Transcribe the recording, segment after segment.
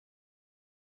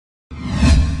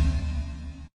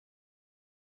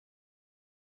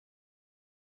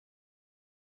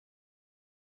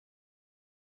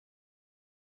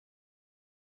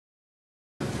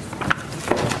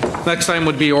Next item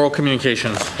would be oral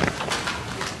communications.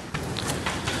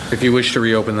 If you wish to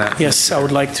reopen that. Yes, I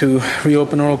would like to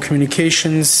reopen oral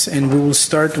communications, and we will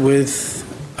start with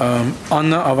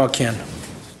Anna Avakian.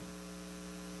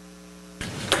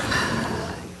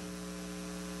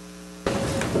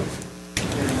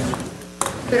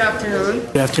 Good afternoon.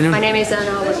 Good afternoon. My name is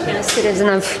Anna Avakian, a citizen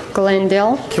of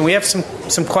Glendale. Can we have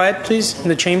some quiet, please, in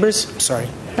the chambers? Sorry.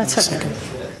 That's okay.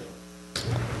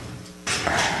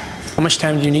 How much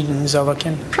time do you need, Ms.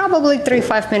 Avakian? Probably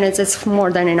 5 minutes is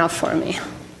more than enough for me.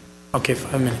 Okay,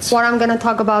 5 minutes. What I'm going to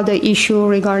talk about the issue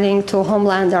regarding to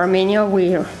homeland Armenia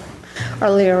we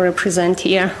earlier represent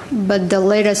here. But the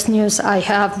latest news I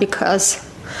have, because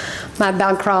my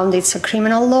background is a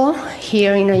criminal law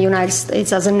here in the United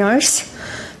States as a nurse,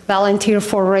 volunteer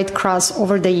for Red Cross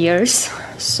over the years.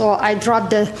 So I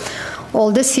dropped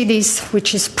all the CDs,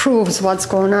 which proves what's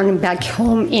going on back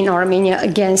home in Armenia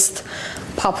against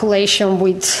population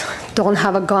don't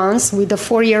have a guns, with a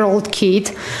 4-year-old kid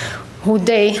who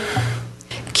they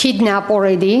kidnapped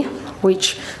already,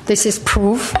 which this is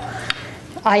proof.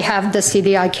 I have the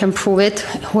CD, I can prove it.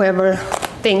 Whoever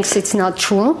thinks it's not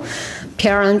true.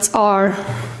 Parents are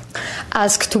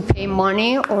asked to pay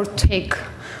money or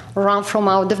run from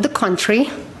out of the country.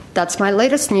 That's my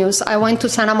latest news. I went to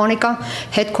Santa Monica,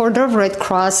 headquarters of Red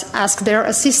Cross, asked their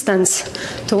assistants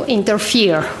to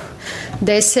interfere.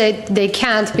 They said they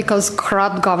can't because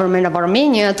corrupt government of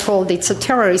Armenia told it's a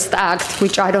terrorist act,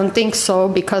 which I don't think so,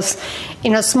 because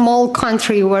in a small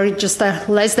country where just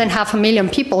less than 500,000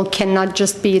 people cannot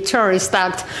just be a terrorist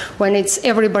act when it's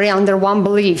everybody under one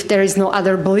belief. There is no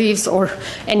other beliefs or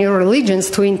any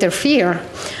religions to interfere.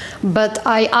 But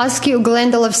I ask you,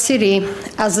 Glendale City,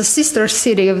 as a sister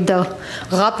city of the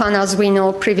Rapan, as we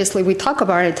know previously we talked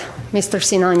about it, Mr.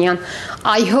 Sinanian,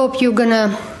 I hope you're going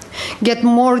to get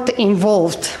more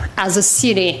involved as a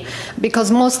city,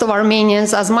 because most of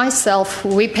Armenians, as myself,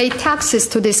 we pay taxes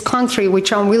to this country,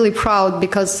 which I'm really proud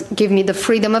because give me the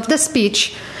freedom of the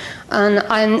speech. And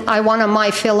I want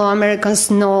my fellow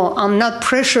Americans know I'm not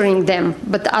pressuring them,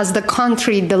 but as the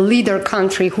country, the leader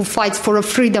country who fights for the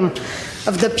freedom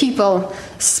of the people,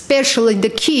 especially the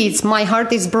kids. My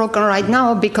heart is broken right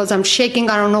now because I'm shaking.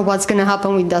 I don't know what's going to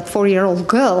happen with that 4-year-old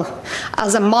girl.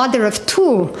 As a mother of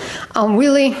 2,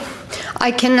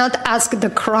 I cannot ask the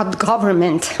corrupt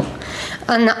government.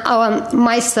 And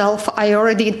myself, I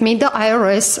already admit the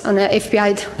IRS and the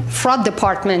FBI fraud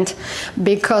department,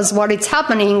 because what is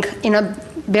happening in a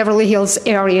Beverly Hills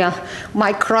area,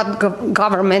 my corrupt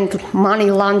government,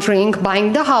 money laundering,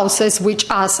 buying the houses, which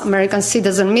us American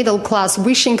citizen, middle class,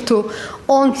 wishing to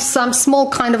own some small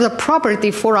kind of the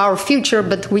property for our future,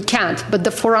 but we can't. But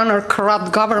the foreigner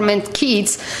corrupt government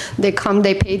kids, they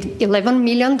paid $11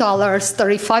 million,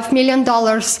 $35 million,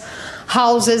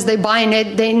 houses, they buying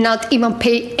it, they not even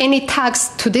pay any tax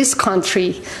to this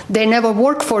country. They never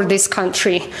work for this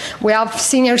country. We have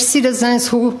senior citizens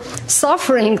who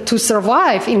suffering to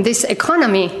survive in this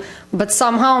economy, but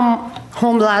somehow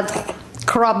homeland,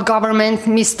 corrupt government,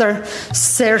 Mr.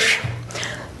 Serge,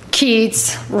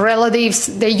 kids, relatives,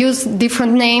 they use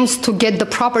different names to get the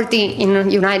property in the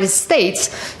United States.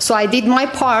 So I did my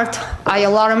part. I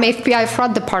alarmed FBI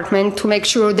fraud department to make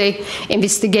sure they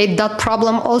investigate that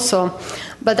problem also.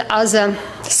 But as a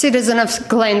citizen of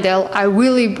Glendale, I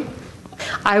really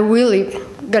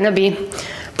gonna be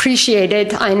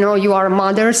appreciated. I know you are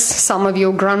mothers, some of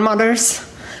you grandmothers,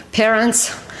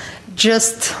 parents.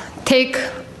 Just take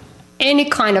any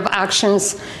kind of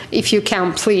actions if you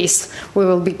can, please. We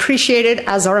will be appreciated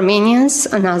as Armenians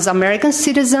and as American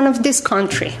citizens of this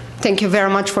country. Thank you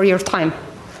very much for your time.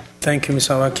 Thank you, Ms.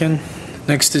 Avakian.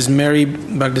 Next is Mary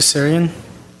Bagdasarian.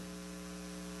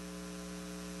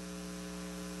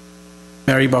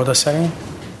 Mary Bagdasarian.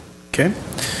 Okay.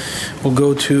 We'll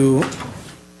go to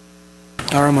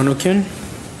Ara Manukian.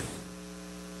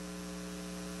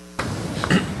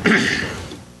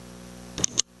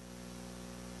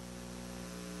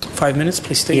 Five minutes,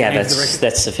 please state your name for the record.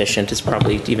 That's sufficient. It's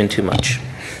probably even too much.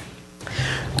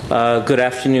 Good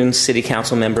afternoon, City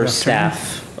Council members,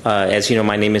 staff. As you know,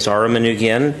 my name is Ara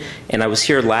Manugian, and I was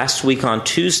here last week on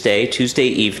Tuesday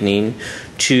evening,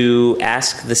 to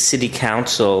ask the City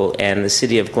Council and the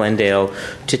City of Glendale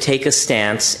to take a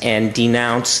stance and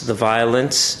denounce the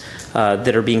violence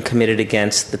that are being committed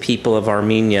against the people of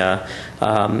Armenia,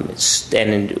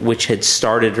 and which had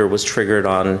started or was triggered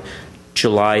on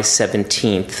July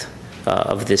 17th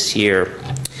of this year.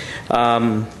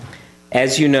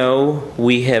 As you know,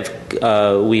 we had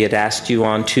asked you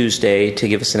on Tuesday to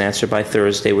give us an answer by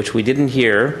Thursday, which we didn't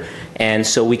hear, and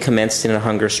so we commenced in a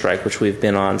hunger strike, which we've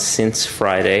been on since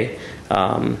Friday.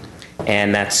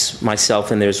 and that's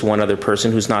myself, and there's one other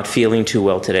person who's not feeling too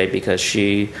well today because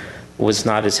she was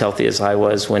not as healthy as I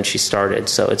was when she started,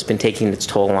 so it's been taking its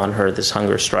toll on her, this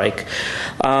hunger strike.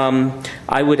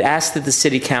 I would ask that the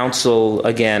City Council,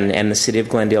 again, and the City of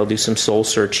Glendale do some soul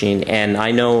searching, and I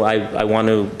know I want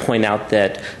to point out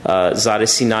that Zara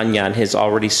Sinanyan has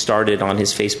already started on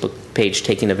his Facebook page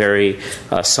taking a very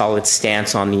solid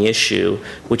stance on the issue,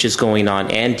 which is going on,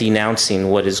 and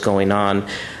denouncing what is going on,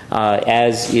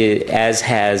 as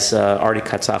has Artie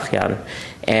Katsakian.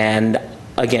 And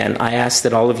again, I ask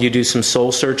that all of you do some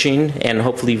soul searching, and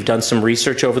hopefully you've done some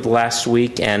research over the last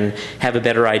week and have a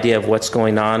better idea of what's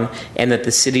going on, and that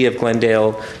the City of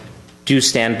Glendale do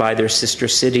stand by their sister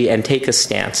city and take a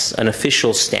stance, an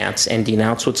official stance, and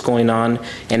denounce what's going on.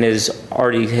 And as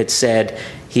Artie had said,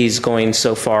 he's going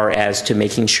so far as to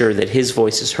making sure that his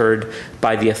voice is heard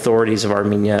by the authorities of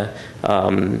Armenia,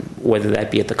 whether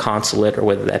that be at the consulate or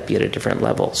whether that be at a different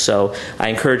level. So I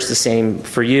encourage the same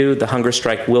for you. The hunger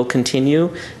strike will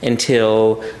continue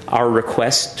until our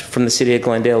request from the City of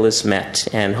Glendale is met,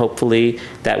 and hopefully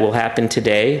that will happen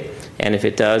today. And if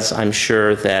it does, I'm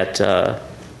sure that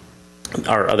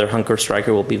our other hunger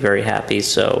striker will be very happy,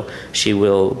 so she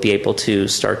will be able to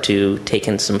start to take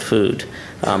in some food.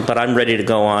 But I'm ready to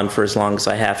go on for as long as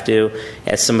I have to.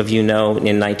 As some of you know,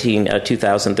 in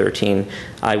 2013,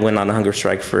 I went on a hunger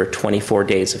strike for 24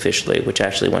 days officially, which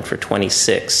actually went for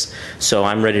 26. So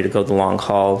I'm ready to go the long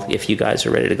haul if you guys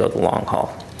are ready to go the long haul.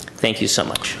 Thank you so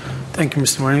much. Thank you,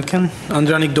 Mr. Marinikan.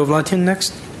 Andranik Dovlatian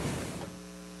next.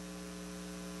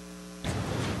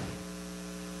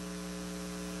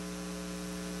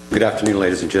 Good afternoon,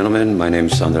 ladies and gentlemen. My name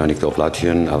is Andranik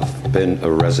Dovlatian. I've been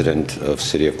a resident of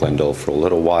City of Glendale for a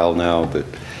little while now, but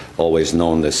always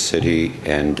known this city.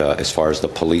 And as far as the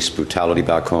police brutality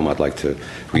back home, I'd like to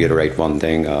reiterate one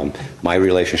thing. My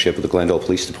relationship with the Glendale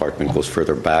Police Department goes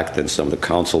further back than some of the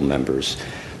council members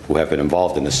who have been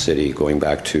involved in the city, going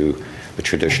back to a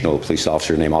traditional police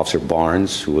officer named Officer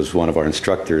Barnes, who was one of our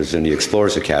instructors in the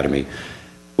Explorers Academy,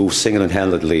 who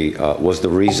single-handedly was the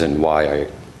reason why I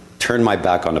turned my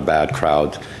back on the bad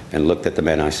crowd and looked at the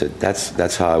men. I said,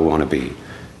 that's how I want to be.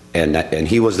 And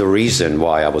he was the reason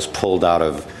why I was pulled out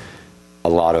of a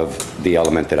lot of the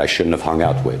element that I shouldn't have hung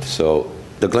out with. So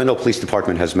the Glendale Police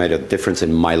Department has made a difference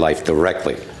in my life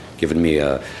directly, given me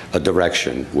a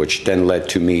direction, which then led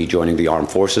to me joining the armed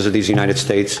forces of these United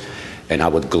States. And I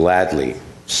would gladly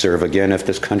serve again if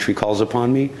this country calls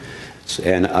upon me.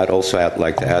 And I'd also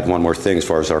like to add one more thing as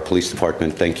far as our police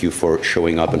department. Thank you for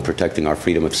showing up and protecting our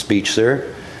freedom of speech,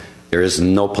 sir. There is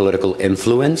no political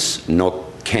influence, no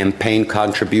campaign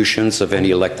contributions of any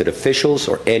elected officials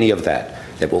or any of that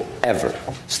will ever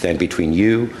stand between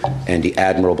you and the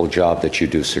admirable job that you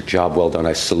do, sir. Job well done.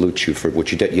 I salute you for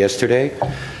what you did yesterday.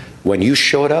 When you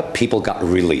showed up, people got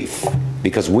relief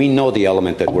because we know the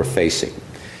element that we're facing.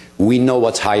 We know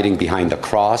what's hiding behind the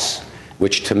cross,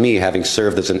 which to me, having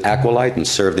served as an acolyte and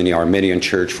served in the Armenian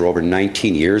church for over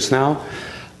 19 years now,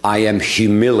 I am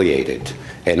humiliated.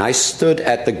 And I stood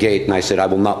at the gate and I said, I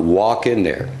will not walk in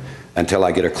there until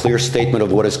I get a clear statement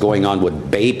of what is going on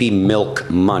with baby milk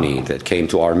money that came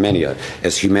to Armenia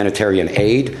as humanitarian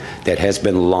aid that has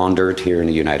been laundered here in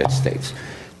the United States.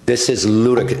 This is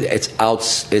ludicrous.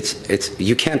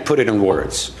 You can't put it in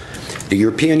words. The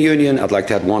European Union, I'd like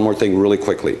to add one more thing really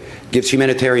quickly, gives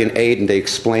humanitarian aid, and they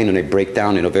explain and they break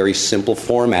down in a very simple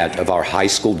format of our high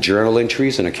school journal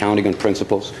entries and accounting and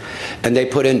principles. And they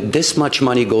put in this much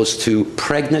money goes to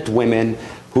pregnant women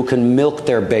who can milk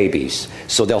their babies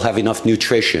so they'll have enough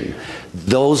nutrition.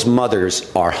 Those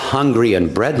mothers are hungry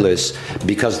and breadless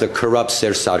because the corrupt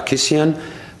Ser Sarkisian,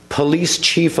 police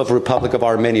chief of Republic of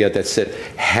Armenia, that said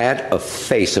had a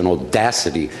face and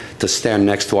audacity to stand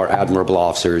next to our admirable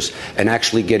officers and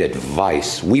actually get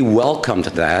advice. We welcomed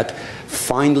that,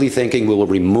 finally thinking we will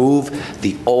remove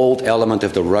the old element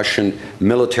of the Russian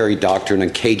military doctrine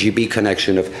and KGB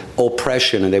connection of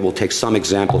oppression, and they will take some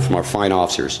example from our fine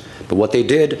officers. But what they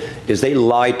did is they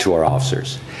lied to our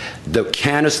officers. The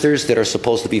canisters that are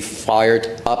supposed to be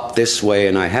fired up this way,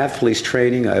 and I have police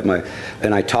training,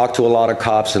 and I talk to a lot of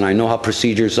cops, and I know how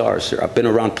procedures are, sir. I've been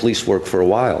around police work for a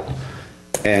while,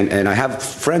 and I have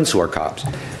friends who are cops.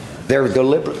 They're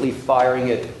deliberately firing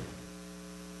it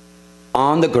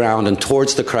on the ground and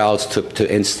towards the crowds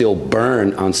to instill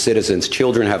burn on citizens.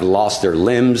 Children have lost their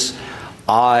limbs,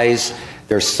 eyes.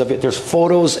 There's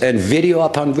photos and video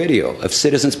upon video of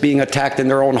citizens being attacked in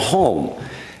their own home.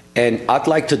 And I'd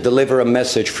like to deliver a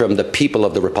message from the people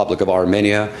of the Republic of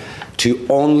Armenia to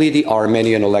only the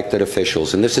Armenian elected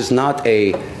officials. And this is not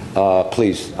a,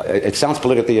 please, it sounds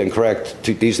politically incorrect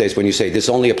these days when you say this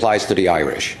only applies to the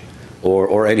Irish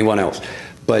or anyone else.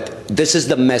 But this is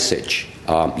the message.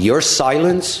 Your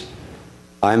silence,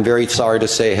 I'm very sorry to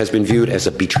say, has been viewed as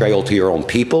a betrayal to your own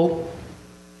people,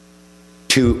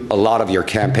 to a lot of your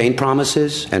campaign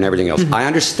promises and everything else. I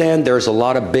understand there's a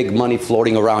lot of big money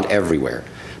floating around everywhere,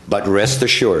 but rest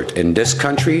assured, in this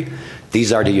country,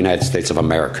 these are the United States of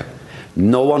America.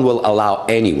 No one will allow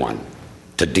anyone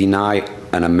to deny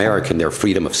an American their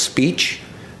freedom of speech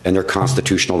and their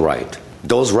constitutional right.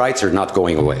 Those rights are not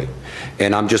going away.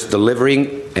 And I'm just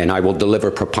delivering, and I will deliver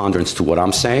preponderance to what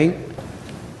I'm saying,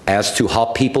 as to how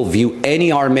people view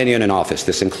any Armenian in office.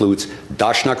 This includes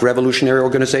Dashnak Revolutionary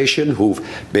Organization, who've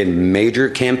been major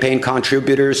campaign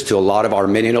contributors to a lot of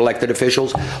Armenian elected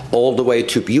officials, all the way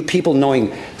to you people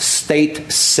knowing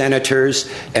state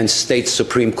senators and state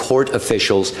Supreme Court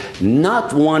officials.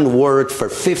 Not one word for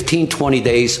 15, 20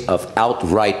 days of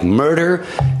outright murder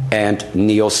and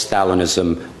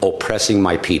neo-Stalinism oppressing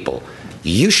my people.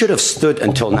 You should have stood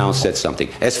until now and said something.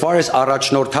 As far as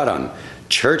Arachnortaran,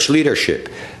 church leadership,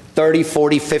 30,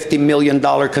 40, $50 million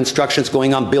constructions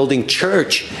going on building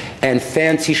church and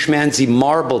fancy schmancy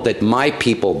marble that my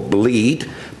people bleed,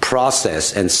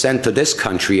 process, and send to this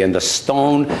country, and the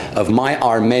stone of my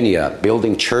Armenia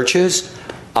building churches.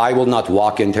 I will not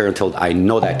walk in there until I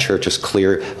know that church is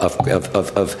clear of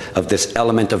this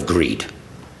element of greed.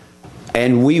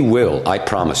 And we will, I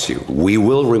promise you, we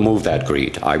will remove that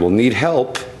greed. I will need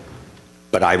help,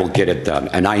 but I will get it done.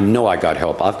 And I know I got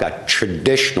help. I've got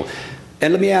traditional.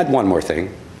 And let me add one more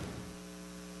thing.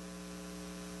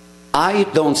 I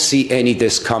don't see any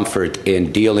discomfort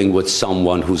in dealing with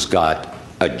someone who's got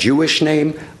a Jewish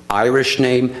name, Irish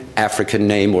name, African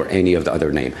name, or any of the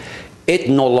other name. It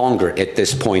no longer, at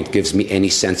this point, gives me any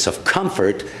sense of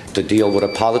comfort to deal with a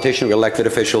politician or elected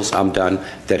officials, I'm done,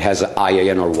 that has an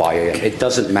IAN or YAN. It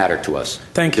doesn't matter to us.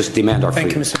 Thank you. Just demand our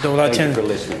freedom. Thank you, Mr. Dovlatian. Thank you for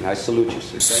listening. I salute you,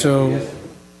 sir. So,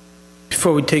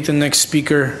 before we take the next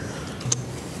speaker,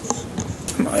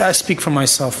 I speak for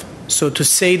myself. So to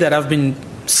say that I've been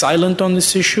silent on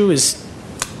this issue is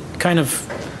kind of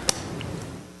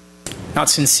not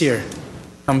sincere.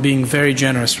 I'm being very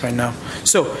generous right now.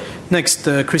 So, next,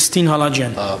 Christine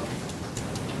Halajian.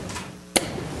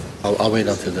 I'll wait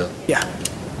until the... Yeah.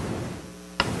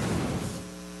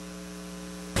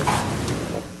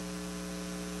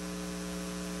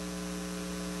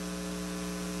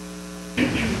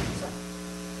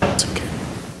 It's okay.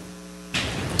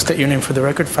 State your name for the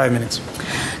record, 5 minutes.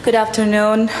 Good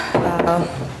afternoon,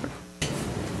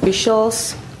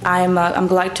 officials. I'm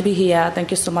glad to be here.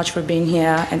 Thank you so much for being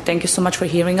here, and thank you so much for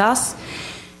hearing us.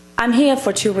 I'm here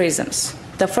for two reasons.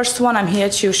 The first one, I'm here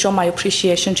to show my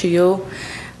appreciation to you,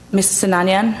 Mr.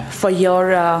 Sinanian, for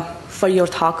your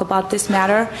talk about this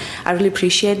matter. I really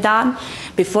appreciate that.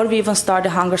 Before we even start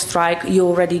the hunger strike, you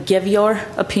already gave your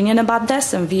opinion about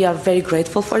this, and we are very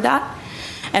grateful for that.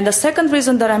 And the second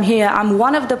reason that I'm here, I'm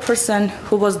one of the person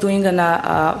who was doing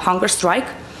a hunger strike.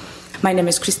 My name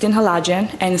is Christine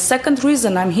Halajian, and the second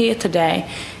reason I'm here today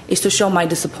is to show my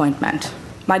disappointment.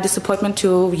 My disappointment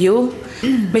to you,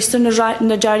 Mr.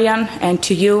 Najarian, and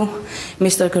to you,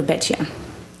 Mr. Gerbetian.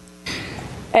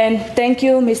 And thank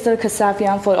you, Mr.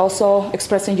 Kasafian, for also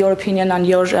expressing your opinion on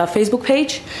your Facebook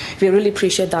page. We really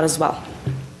appreciate that as well.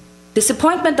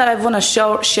 Disappointment that I want to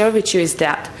share with you is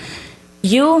that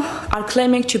you are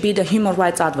claiming to be the human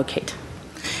rights advocate.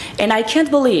 And I can't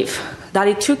believe that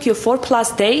it took you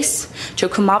 4+ days to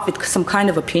come up with some kind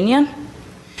of opinion.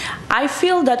 I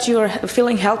feel that you're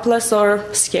feeling helpless or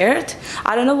scared.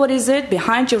 I don't know what is it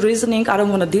behind your reasoning. I don't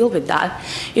want to deal with that.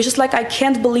 It's just like I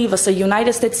can't believe as a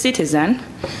United States citizen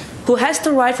who has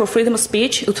the right for freedom of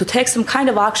speech to take some kind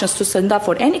of actions to stand up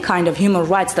for any kind of human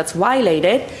rights that's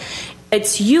violated.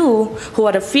 It's you who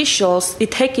are officials,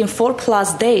 it's taking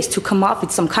 4+ days to come up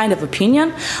with some kind of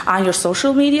opinion on your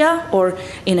social media or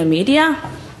in the media.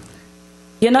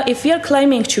 You know, if we are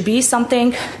claiming to be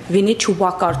something, we need to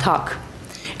walk our talk.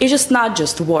 It's just not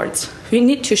just words. We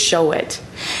need to show it.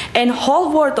 And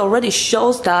whole world already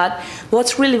shows that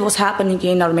what's really was happening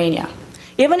in Armenia.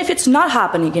 Even if it's not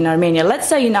happening in Armenia, let's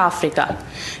say in Africa,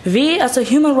 we as a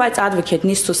human rights advocate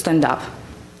needs to stand up.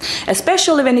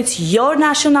 Especially when it's your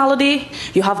nationality,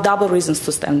 you have double reasons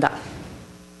to stand up.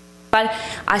 But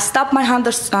I stopped my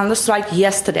hunger strike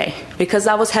yesterday because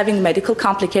I was having medical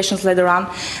complications later on.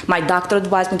 My doctor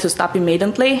advised me to stop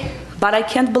immediately, but I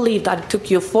can't believe that it took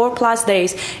you 4+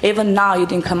 days. Even now, you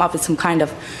didn't come up with some kind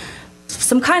of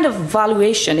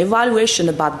evaluation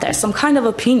about this, some kind of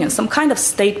opinion, some kind of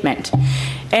statement.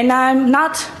 And I'm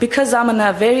not, because I'm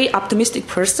a very optimistic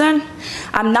person,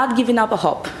 I'm not giving up a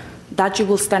hope that you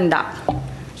will stand up.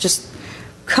 Just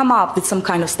come up with some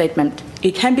kind of statement.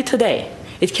 It can be today.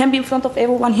 It can be in front of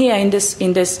everyone here in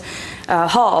this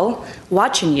hall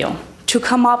watching you, to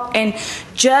come up and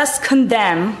just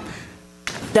condemn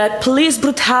that police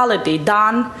brutality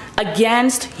done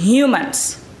against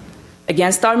humans,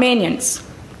 against Armenians,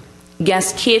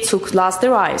 against kids who lost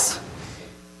their eyes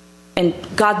and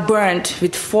got burned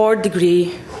with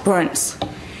 4-degree burns.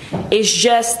 It's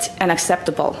just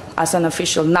unacceptable as an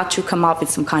official not to come up with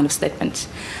some kind of statement.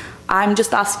 I'm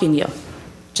just asking you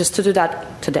just to do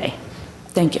that today.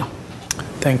 Thank you.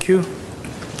 Thank you.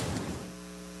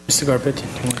 Mr. Garpetti,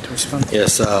 you want to respond?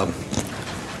 Yes,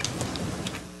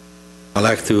 I'd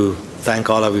like to thank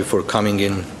all of you for coming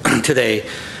in today.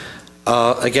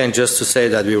 Again, just to say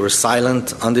that we were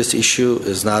silent on this issue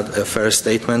is not a fair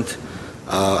statement.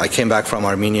 I came back from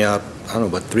Armenia, I don't know,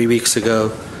 about 3 weeks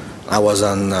ago. I was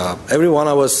on, every one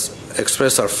of us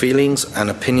expressed our feelings and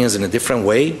opinions in a different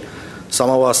way. Some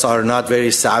of us are not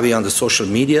very savvy on the social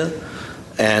media,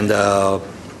 and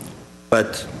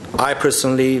but I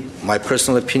personally, my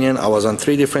personal opinion, I was on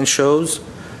 3 different shows,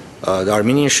 the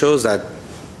Armenian shows that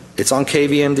it's on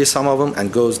KVMD, some of them,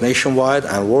 and goes nationwide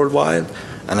and worldwide,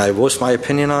 and I voiced my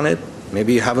opinion on it.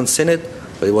 Maybe you haven't seen it,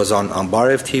 but it was on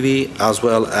Barev TV as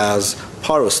well as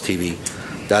Paros TV,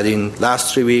 that in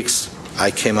last 3 weeks I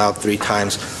came out 3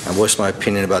 times and voiced my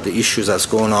opinion about the issues that's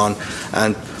going on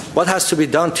and what has to be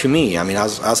done to me. I mean,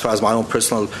 as far as my own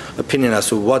personal opinion as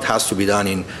to what has to be done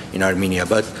in Armenia.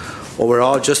 But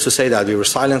overall, just to say that we were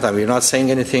silent and we're not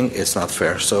saying anything, it's not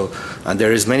fair. So, and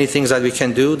there is many things that we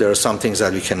can do. There are some things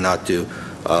that we cannot do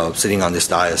sitting on this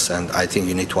dais, and I think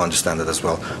you need to understand that as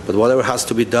well. But whatever has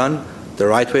to be done, the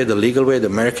right way, the legal way, the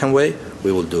American way,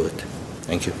 we will do it.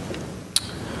 Thank you.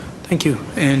 Thank you.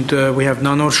 And we have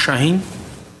Nanor Shaheen.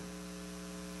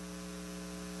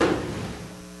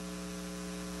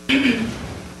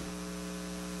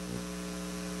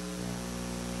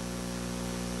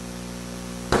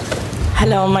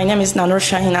 Hello, my name is Nanor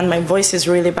Shaheen and my voice is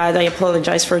really bad. I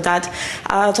apologize for that.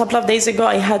 A couple of days ago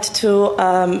I had to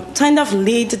kind of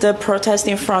lead the protest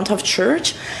in front of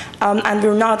church, and we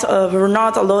were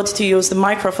not allowed to use the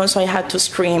microphone, so I had to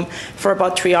scream for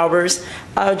about 3 hours,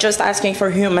 just asking for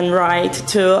human right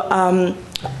to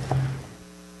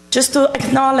just to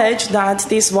acknowledge that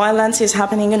this violence is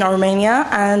happening in Armenia,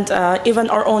 and even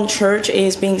our own church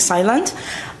is being silent.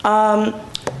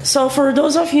 So for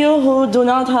those of you who do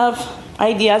not have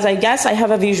ideas, I guess I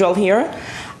have a visual here.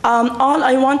 All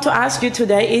I want to ask you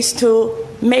today is to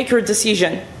make your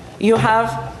decision. You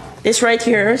have this right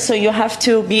here, so you have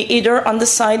to be either on the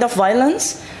side of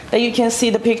violence, that you can see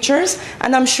the pictures,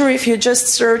 and I'm sure if you just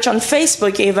search on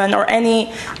Facebook even, or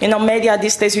any media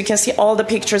these days, you can see all the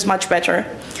pictures much better.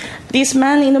 This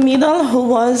man in the middle who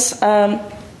was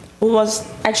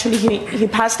actually, he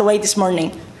passed away this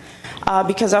morning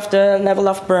because of the level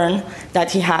of burn that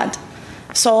he had.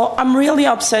 So I'm really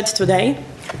upset today.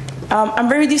 I'm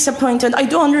very disappointed. I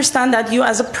do understand that you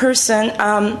as a person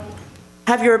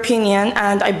have your opinion,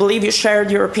 and I believe you shared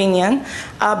your opinion,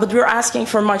 but we're asking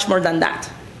for much more than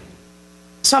that.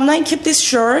 So I'm going to keep this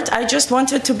short. I just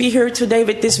wanted to be here today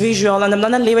with this visual, and I'm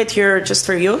going to leave it here just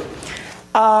for you.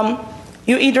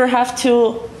 You either have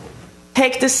to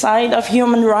take the side of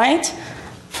human right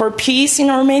for peace in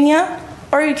Armenia,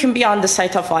 or you can be on the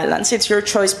side of violence. It's your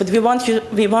choice, but we want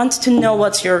to know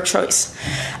what's your choice.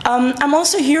 I'm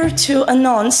also here to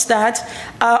announce that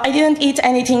I didn't eat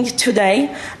anything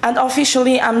today, and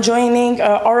officially I'm joining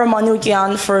Aura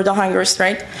Manukyan for the hunger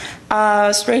strike,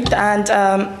 and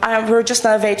we're just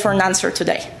going to wait for an answer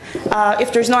today.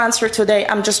 If there's no answer today,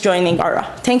 I'm just joining Aura.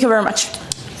 Thank you very much.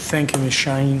 Thank you, Ms.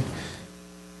 Shaheen.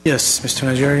 Yes, Mr.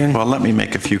 Nigerian. Well, let me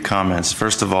make a few comments.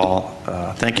 First of all,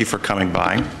 thank you for coming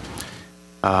by.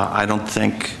 I don't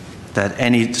think that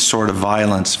any sort of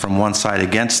violence from one side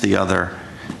against the other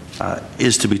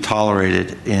is to be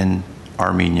tolerated in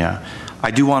Armenia.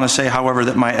 I do want to say, however,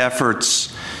 that my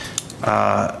efforts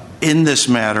in this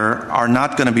matter are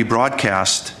not going to be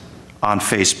broadcast on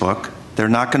Facebook. They're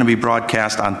not going to be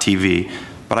broadcast on TV.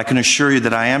 But I can assure you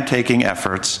that I am taking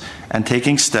efforts and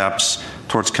taking steps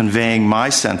towards conveying my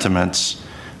sentiments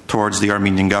towards the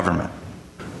Armenian government,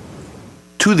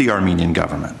 to the Armenian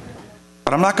government.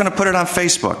 But I'm not going to put it on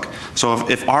Facebook. So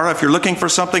if you're looking for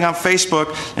something on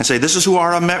Facebook and say, this is who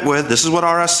Ara met with, this is what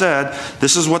Ara said,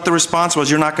 this is what the response was,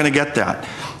 you're not going to get that.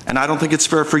 And I don't think it's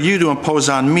fair for you to impose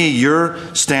on me your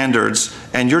standards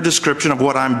and your description of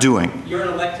what I'm doing. You're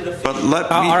an elected official. But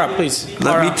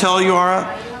let me tell you,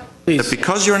 Ara, that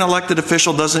because you're an elected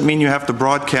official doesn't mean you have to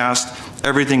broadcast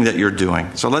everything that you're doing.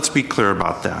 So let's be clear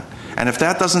about that. And if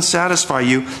that doesn't satisfy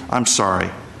you, I'm sorry.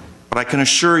 But I can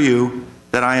assure you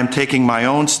that I am taking my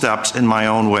own steps in my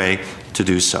own way to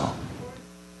do so.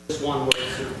 just one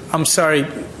word. I'm sorry.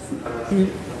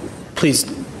 Please,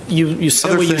 you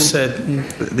said what you said.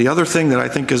 The other thing that I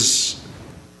think is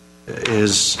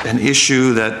an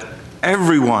issue that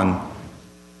everyone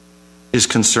is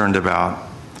concerned about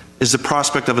is the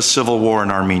prospect of a civil war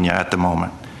in Armenia at the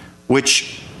moment,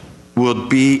 which will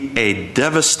be a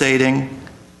devastating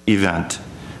event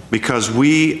because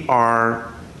we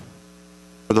are,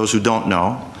 for those who don't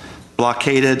know,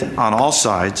 blockaded on all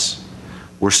sides.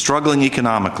 We're struggling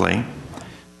economically.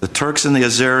 The Turks and the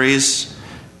Azeris,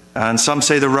 and some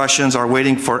say the Russians, are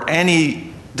waiting for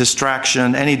any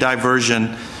distraction, any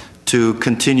diversion to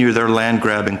continue their land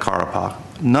grab in Karabakh.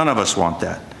 None of us want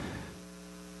that.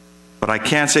 But I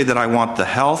can't say that I want the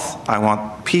health, I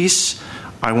want peace,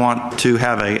 I want to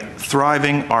have a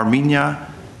thriving Armenia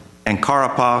and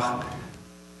Karabakh,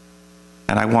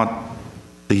 and I want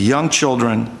the young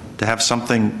children to have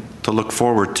something to look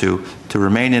forward to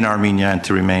remain in Armenia and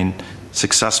to remain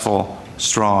successful,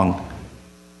 strong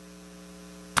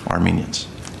Armenians.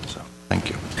 So, thank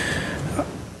you.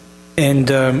 And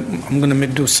I'm going to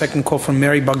do a second call from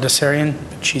Mary Bagdasarian,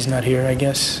 but she's not here, I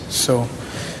guess. So,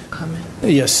 comment.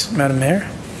 Yes, Madam Mayor.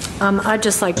 I'd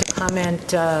just like to comment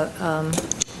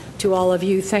to all of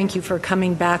you. Thank you for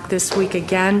coming back this week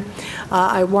again.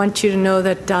 I want you to know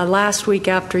that last week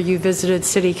after you visited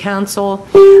City Council,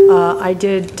 I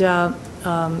did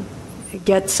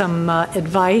get some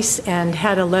advice and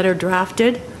had a letter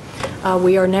drafted.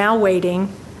 We are now waiting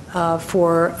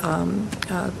for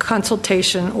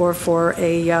consultation or for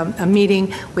a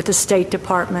meeting with the State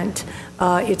Department.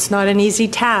 It's not an easy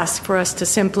task for us to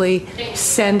simply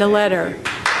send a letter.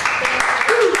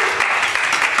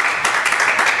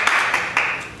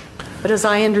 But as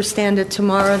I understand it,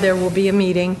 tomorrow there will be a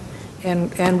meeting,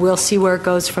 and we'll see where it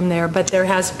goes from there. But there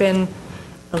has been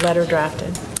a letter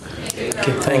drafted.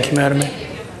 Okay, thank you, Madam Mayor.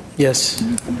 Yes.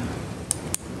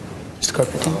 Mr.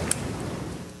 Carpenter.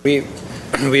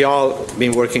 We all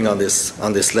been working on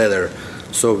this letter.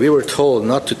 So we were told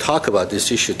not to talk about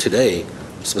this issue today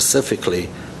specifically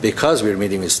because we're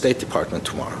meeting with State Department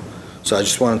tomorrow. So I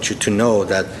just want you to know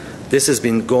that this has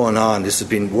been going on, this has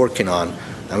been working on,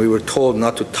 and we were told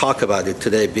not to talk about it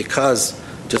today because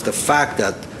just the fact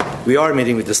that we are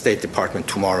meeting with the State Department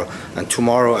tomorrow, and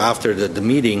tomorrow after the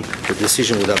meeting, the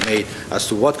decision would have made as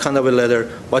to what kind of a letter,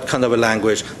 what kind of a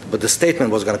language, but the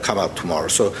statement was going to come out tomorrow.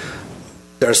 So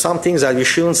there are some things that we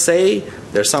shouldn't say,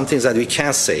 there are some things that we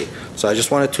can't say. So I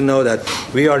just wanted to know that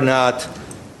we are not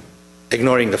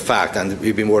ignoring the fact, and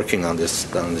we've been working on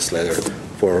this letter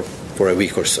for a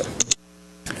week or so.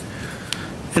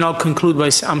 And I'll conclude by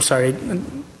saying, I'm sorry,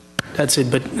 that's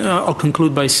it, but I'll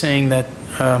conclude by saying that,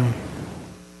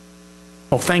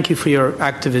 well, thank you for your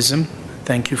activism.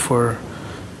 Thank you for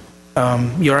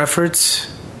your efforts.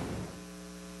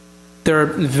 There are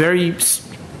very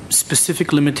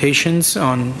specific limitations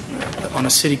on a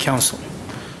city council.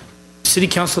 City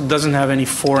council doesn't have any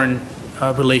foreign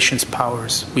relations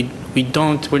powers.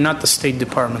 We're not the State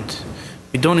Department.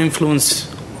 We don't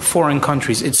influence foreign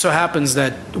countries. It so happens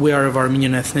that we are of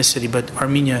Armenian ethnicity, but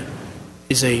Armenia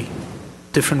is a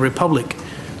different republic,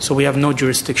 so we have no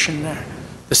jurisdiction there.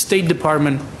 The State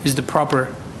Department is the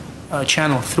proper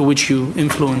channel through which you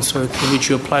influence or through which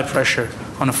you apply pressure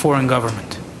on a foreign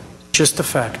government. Just a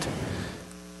fact.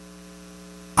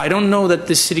 I don't know that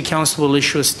this City Council will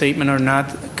issue a statement or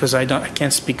not, because I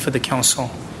can't speak for the Council.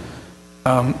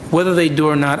 Whether they do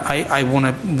or not, I want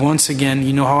to once again,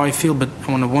 you know how I feel, but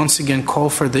I want to once again call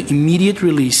for the immediate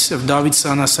release of David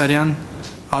Sanasaryan,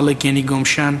 Alek Yeni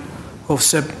Gomshan,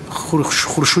 Hovsep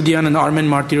Khurshudyan, and Armen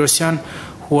Martirosyan,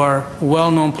 who are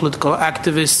well-known political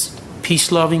activists,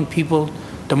 peace-loving people,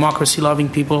 democracy-loving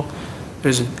people.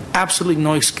 There's absolutely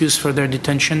no excuse for their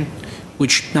detention,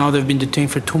 which now they've been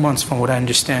detained for 2 months, from what I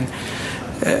understand.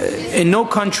 In no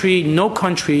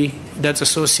country that's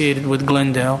associated with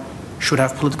Glendale should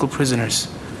have political prisoners.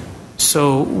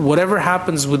 So whatever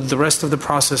happens with the rest of the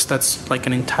process, that's like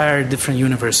an entire different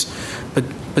universe.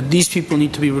 But these people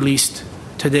need to be released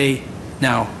today,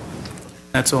 now.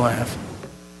 That's all I have.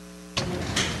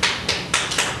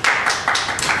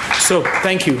 So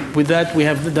thank you. With that,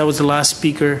 that was the last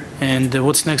speaker. And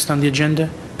what's next on the agenda?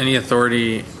 Any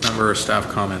authority member or staff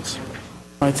comments?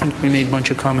 I think we made a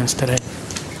bunch of comments today.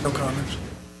 No comments.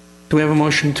 Do we have a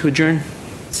motion to adjourn?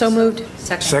 So moved.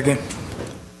 Second.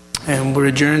 And we're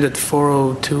adjourned at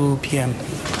 4:02 p.m.